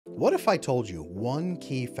What if I told you one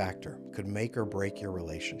key factor could make or break your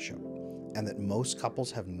relationship, and that most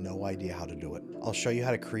couples have no idea how to do it? I'll show you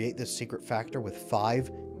how to create this secret factor with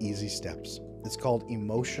 5 easy steps. It's called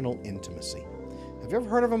emotional intimacy. Have you ever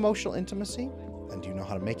heard of emotional intimacy? And do you know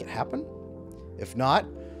how to make it happen? If not,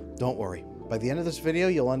 don't worry. By the end of this video,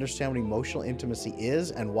 you'll understand what emotional intimacy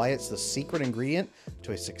is and why it's the secret ingredient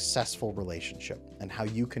to a successful relationship, and how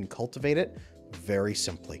you can cultivate it very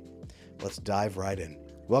simply. Let's dive right in.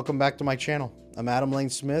 Welcome back to my channel. I'm Adam Lane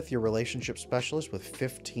Smith, your relationship specialist with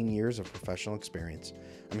 15 years of professional experience.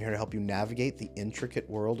 I'm here to help you navigate the intricate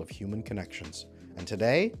world of human connections. And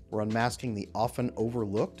today, we're unmasking the often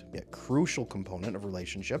overlooked yet crucial component of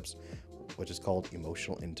relationships, which is called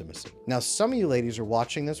emotional intimacy. Now, some of you ladies are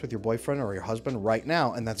watching this with your boyfriend or your husband right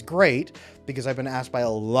now, and that's great because I've been asked by a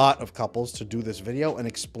lot of couples to do this video and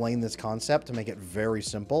explain this concept to make it very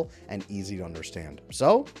simple and easy to understand.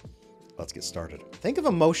 So, let's get started. Think of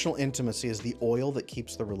emotional intimacy as the oil that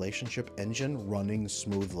keeps the relationship engine running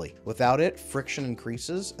smoothly. Without it, friction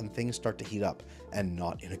increases and things start to heat up, and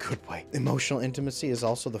not in a good way. Emotional intimacy is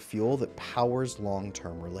also the fuel that powers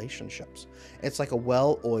long-term relationships. It's like a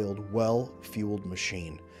well-oiled, well-fueled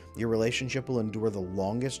machine. Your relationship will endure the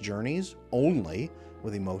longest journeys only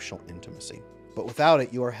with emotional intimacy. But without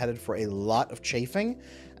it, you are headed for a lot of chafing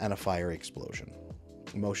and a fiery explosion.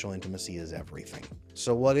 Emotional intimacy is everything.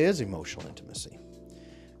 So what is emotional intimacy?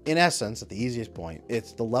 In essence, at the easiest point,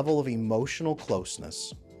 it's the level of emotional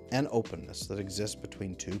closeness and openness that exists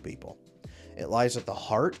between two people. It lies at the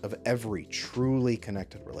heart of every truly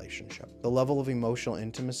connected relationship. The level of emotional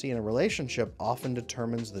intimacy in a relationship often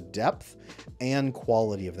determines the depth and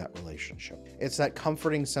quality of that relationship. It's that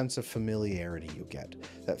comforting sense of familiarity you get,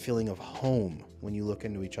 that feeling of home when you look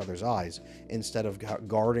into each other's eyes, instead of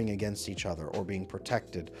guarding against each other or being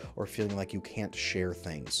protected or feeling like you can't share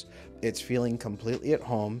things. It's feeling completely at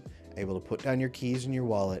home, able to put down your keys in your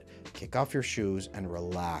wallet, kick off your shoes, and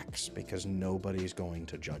relax because nobody's going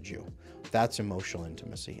to judge you. That's emotional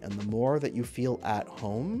intimacy. And the more that you feel at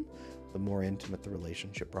home, the more intimate the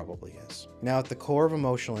relationship probably is. Now, at the core of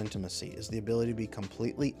emotional intimacy is the ability to be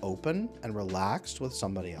completely open and relaxed with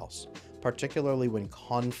somebody else, particularly when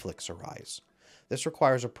conflicts arise. This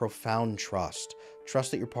requires a profound trust.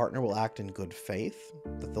 Trust that your partner will act in good faith,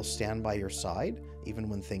 that they'll stand by your side even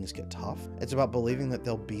when things get tough. It's about believing that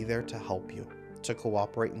they'll be there to help you, to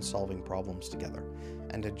cooperate in solving problems together,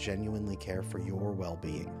 and to genuinely care for your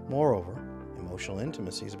well-being. Moreover, emotional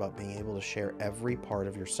intimacy is about being able to share every part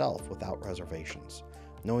of yourself without reservations,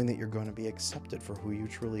 knowing that you're going to be accepted for who you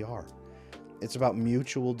truly are. It's about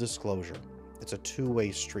mutual disclosure. It's a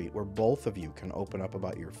two-way street where both of you can open up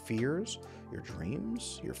about your fears, your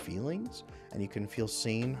dreams, your feelings, and you can feel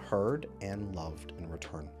seen, heard, and loved in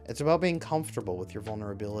return. It's about being comfortable with your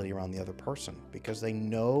vulnerability around the other person because they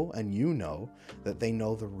know and you know that they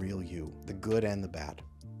know the real you, the good and the bad,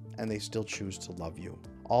 and they still choose to love you.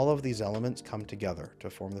 All of these elements come together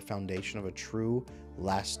to form the foundation of a true,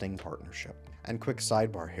 lasting partnership. And quick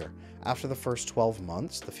sidebar here, after the first 12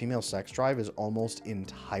 months, the female sex drive is almost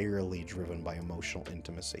entirely driven by emotional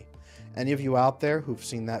intimacy. Any of you out there who've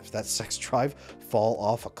seen that sex drive fall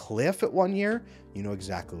off a cliff at 1 year, you know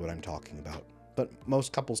exactly what I'm talking about. But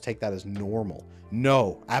most couples take that as normal.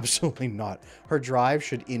 No, absolutely not. Her drive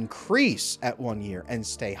should increase at 1 year and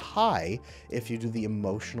stay high if you do the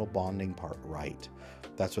emotional bonding part right.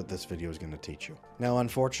 That's what this video is going to teach you. Now,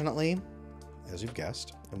 unfortunately, as you've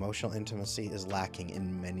guessed, emotional intimacy is lacking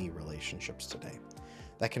in many relationships today.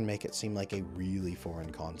 That can make it seem like a really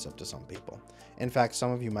foreign concept to some people. In fact,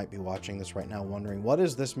 some of you might be watching this right now wondering, what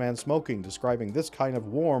is this man smoking, describing this kind of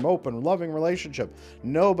warm, open, loving relationship?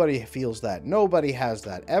 Nobody feels that. Nobody has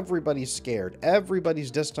that. Everybody's scared.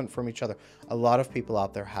 Everybody's distant from each other. A lot of people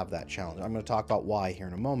out there have that challenge. I'm going to talk about why here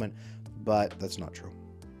in a moment, but that's not true.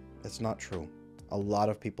 It's not true. A lot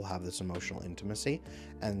of people have this emotional intimacy,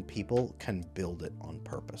 and people can build it on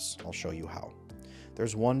purpose. I'll show you how.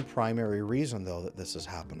 There's one primary reason, though, that this is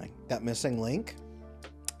happening. That missing link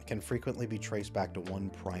can frequently be traced back to one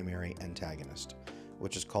primary antagonist,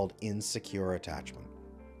 which is called insecure attachment.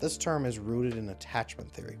 This term is rooted in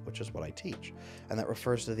attachment theory, which is what I teach, and that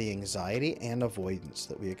refers to the anxiety and avoidance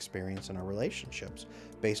that we experience in our relationships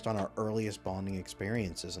based on our earliest bonding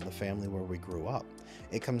experiences in the family where we grew up.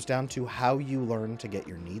 It comes down to how you learn to get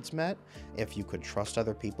your needs met, if you could trust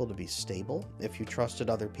other people to be stable, if you trusted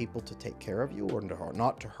other people to take care of you or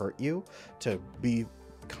not to hurt you, to be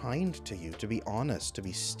kind to you, to be honest, to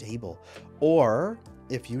be stable, or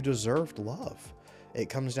if you deserved love. It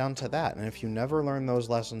comes down to that. And if you never learn those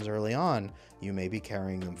lessons early on, you may be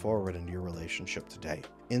carrying them forward into your relationship today.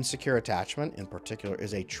 Insecure attachment, in particular,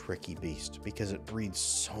 is a tricky beast because it breeds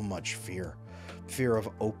so much fear. Fear of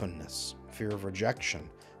openness, fear of rejection,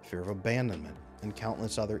 fear of abandonment, and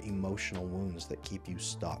countless other emotional wounds that keep you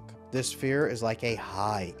stuck. This fear is like a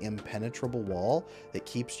high, impenetrable wall that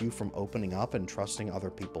keeps you from opening up and trusting other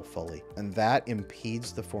people fully. And that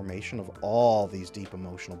impedes the formation of all these deep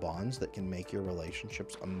emotional bonds that can make your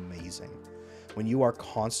relationships amazing. When you are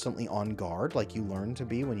constantly on guard, like you learned to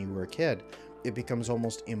be when you were a kid, it becomes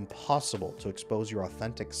almost impossible to expose your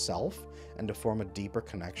authentic self and to form a deeper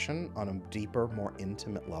connection on a deeper, more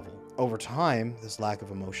intimate level. Over time, this lack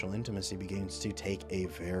of emotional intimacy begins to take a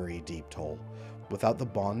very deep toll. Without the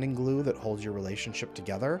bonding glue that holds your relationship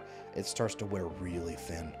together, it starts to wear really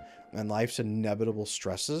thin. And life's inevitable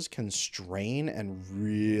stresses can strain and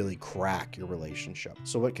really crack your relationship.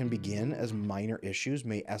 So what can begin as minor issues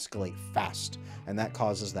may escalate fast, and that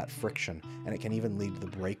causes that friction, and it can even lead to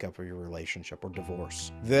the breakup of your relationship or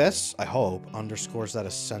divorce. This, I hope, underscores that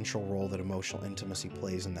essential role that emotional intimacy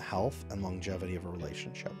plays in the health and longevity of a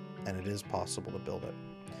relationship, and it is possible to build it.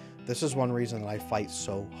 This is one reason that I fight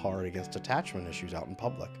so hard against attachment issues out in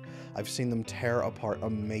public. I've seen them tear apart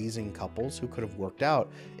amazing couples who could have worked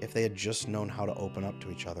out if they had just known how to open up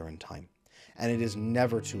to each other in time. And it is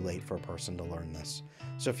never too late for a person to learn this.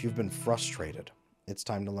 So if you've been frustrated, it's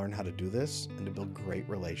time to learn how to do this and to build great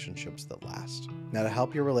relationships that last. Now, to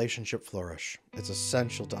help your relationship flourish, it's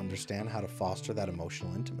essential to understand how to foster that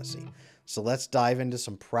emotional intimacy. So let's dive into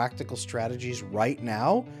some practical strategies right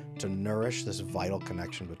now to nourish this vital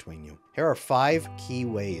connection between you. Here are 5 key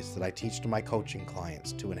ways that I teach to my coaching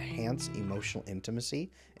clients to enhance emotional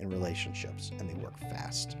intimacy in relationships, and they work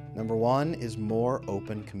fast. Number 1 is more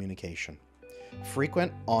open communication.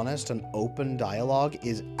 Frequent, honest, and open dialogue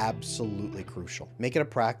is absolutely crucial. Make it a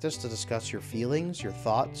practice to discuss your feelings, your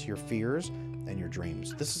thoughts, your fears, and your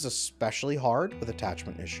dreams. This is especially hard with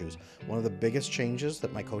attachment issues. One of the biggest changes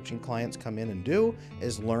that my coaching clients come in and do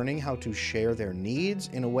is learning how to share their needs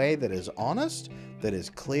in a way that is honest, that is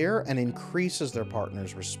clear, and increases their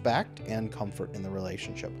partner's respect and comfort in the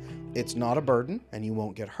relationship. It's not a burden, and you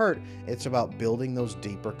won't get hurt. It's about building those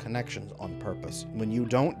deeper connections on purpose. When you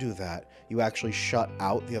don't do that, you actually shut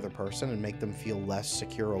out the other person and make them feel less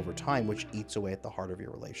secure over time, which eats away at the heart of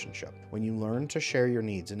your relationship. When you learn to share your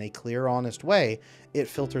needs in a clear, honest way, it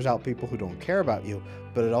filters out people who don't care about you,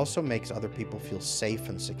 but it also makes other people feel safe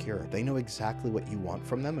and secure. They know exactly what you want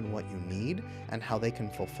from them and what you need and how they can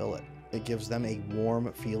fulfill it. It gives them a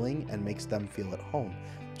warm feeling and makes them feel at home,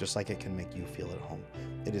 just like it can make you feel at home.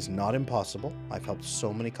 It is not impossible. I've helped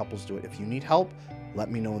so many couples do it. If you need help,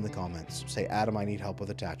 let me know in the comments. Say, Adam, I need help with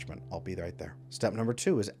attachment. I'll be right there. Step number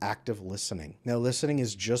 2 is active listening. Now, listening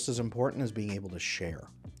is just as important as being able to share.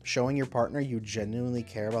 Showing your partner you genuinely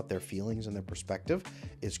care about their feelings and their perspective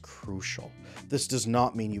is crucial. This does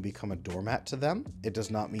not mean you become a doormat to them. It does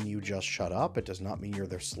not mean you just shut up. It does not mean you're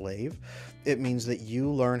their slave. It means that you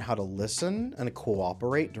learn how to listen and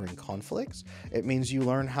cooperate during conflicts. It means you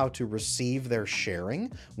learn how to receive their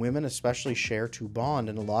sharing. Women especially share to bond,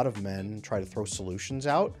 and a lot of men try to throw solutions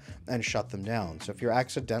out and shut them down. So if you're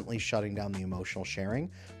accidentally shutting down the emotional sharing,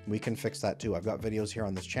 we can fix that too. I've got videos here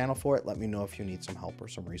on this channel for it. Let me know if you need some help or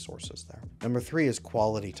some resources there. Number 3 is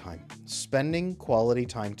quality time. Spending quality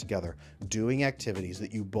time together, doing activities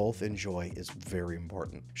that you both enjoy is very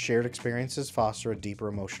important. Shared experiences foster a deeper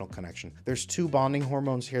emotional connection. There's 2 bonding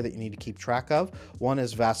hormones here that you need to keep track of. One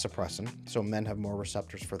is vasopressin, so men have more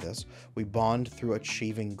receptors for this. We bond through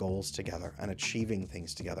achieving goals together and achieving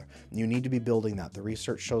things together. You need to be building that. The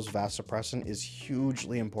research shows vasopressin is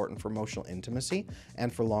hugely important for emotional intimacy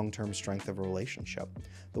and for long-term strength of a relationship.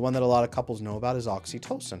 The one that a lot of couples know about is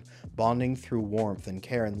oxytocin. Bonding through warmth and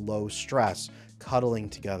care and low stress, cuddling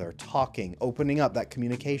together, talking, opening up, that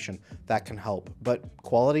communication, that can help. But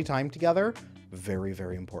quality time together, very,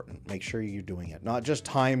 very important. Make sure you're doing it. Not just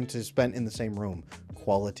time to spend in the same room,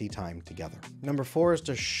 quality time together. Number 4 is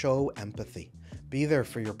to show empathy. Be there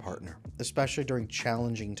for your partner, especially during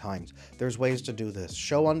challenging times. There's ways to do this.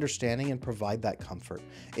 Show understanding and provide that comfort.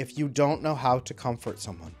 If you don't know how to comfort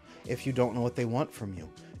someone, if you don't know what they want from you,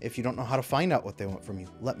 if you don't know how to find out what they want from you,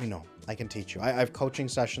 let me know. I can teach you. I have coaching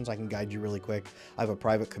sessions. I can guide you really quick. I have a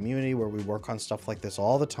private community where we work on stuff like this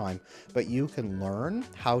all the time, but you can learn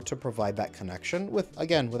how to provide that connection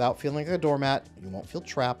without feeling like a doormat. You won't feel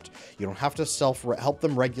trapped. You don't have to help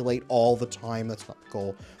them regulate all the time. That's not the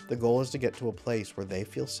goal. The goal is to get to a place where they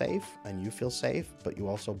feel safe and you feel safe, but you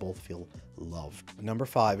also both feel loved. Number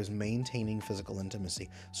 5 is maintaining physical intimacy.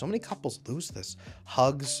 So many couples lose this.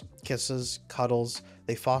 Hugs, kisses, cuddles,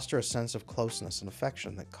 they foster a sense of closeness and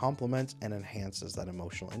affection that complements and enhances that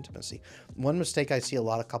emotional intimacy. One mistake I see a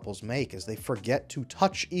lot of couples make is they forget to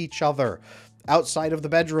touch each other outside of the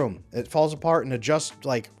bedroom. It falls apart and it just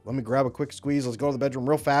like, let me grab a quick squeeze, let's go to the bedroom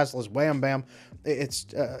real fast, let's wham bam. It's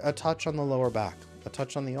a touch on the lower back, a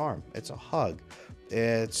touch on the arm. It's a hug.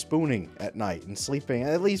 It's spooning at night and sleeping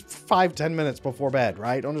at least 5-10 minutes before bed,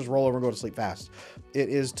 right? Don't just roll over and go to sleep fast. It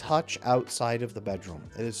is touch outside of the bedroom.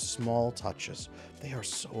 It is small touches. They are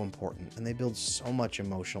so important and they build so much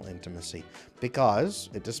emotional intimacy because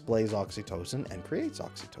it displays oxytocin and creates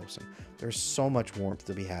oxytocin. There's so much warmth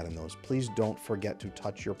to be had in those. Please don't forget to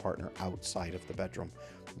touch your partner outside of the bedroom.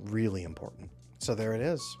 Really important. So there it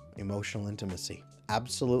is, emotional intimacy.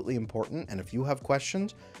 Absolutely important. And if you have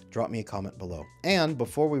questions, drop me a comment below. And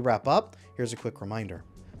before we wrap up, here's a quick reminder.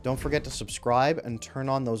 Don't forget to subscribe and turn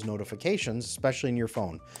on those notifications, especially in your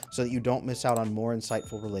phone, so that you don't miss out on more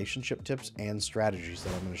insightful relationship tips and strategies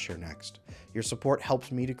that I'm going to share next. Your support helps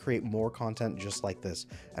me to create more content just like this.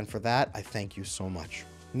 And for that, I thank you so much.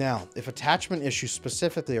 Now, if attachment issues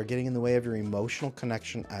specifically are getting in the way of your emotional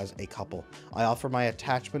connection as a couple, I offer my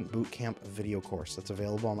Attachment Bootcamp video course that's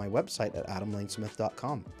available on my website at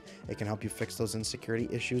adamlanesmith.com. It can help you fix those insecurity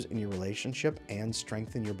issues in your relationship and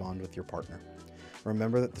strengthen your bond with your partner.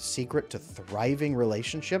 Remember that the secret to thriving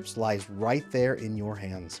relationships lies right there in your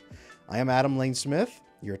hands. I am Adam Lane Smith,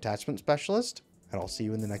 your attachment specialist, and I'll see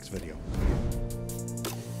you in the next video.